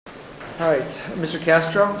All right, Mr.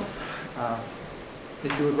 Castro,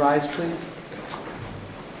 if you would rise, please.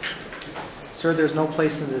 Sir, there's no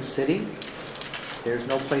place in this city, there's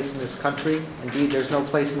no place in this country, indeed there's no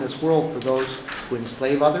place in this world for those who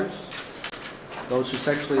enslave others, those who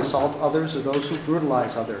sexually assault others, or those who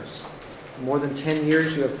brutalize others. For more than 10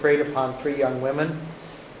 years you have preyed upon 3 young women.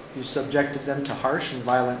 You subjected them to harsh and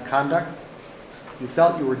violent conduct. You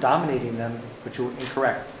felt you were dominating them, but you were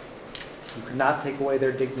incorrect. You could not take away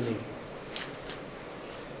their dignity.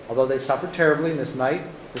 Although they suffered terribly, Miss Knight,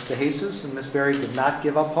 Mr. Jesus, and Miss Berry did not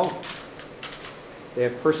give up hope. They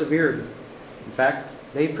have persevered. In fact,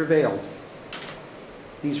 they prevailed.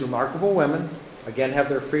 These remarkable women again have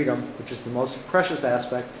their freedom, which is the most precious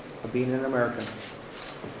aspect of being an American.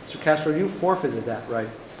 Mr. Castro, you forfeited that right.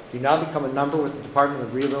 You now become a number with the Department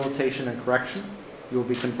of Rehabilitation and Correction. You will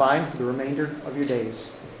be confined for the remainder of your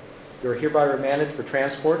days. You are hereby remanded for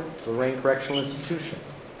transport to Lorraine Correctional Institution.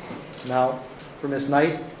 Now, for Miss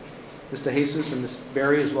Knight, Mr. Jesus, and Miss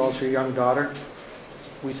Berry, as well as your young daughter,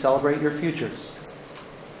 we celebrate your futures.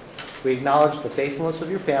 We acknowledge the faithfulness of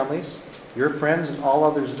your families, your friends, and all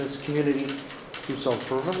others in this community who so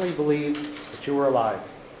fervently believe that you are alive.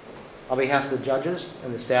 On behalf of the judges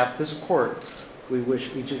and the staff of this court, we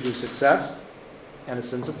wish each of you success and a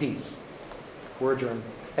sense of peace. We're adjourned.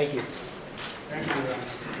 Thank you. Thank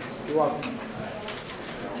you. You're welcome.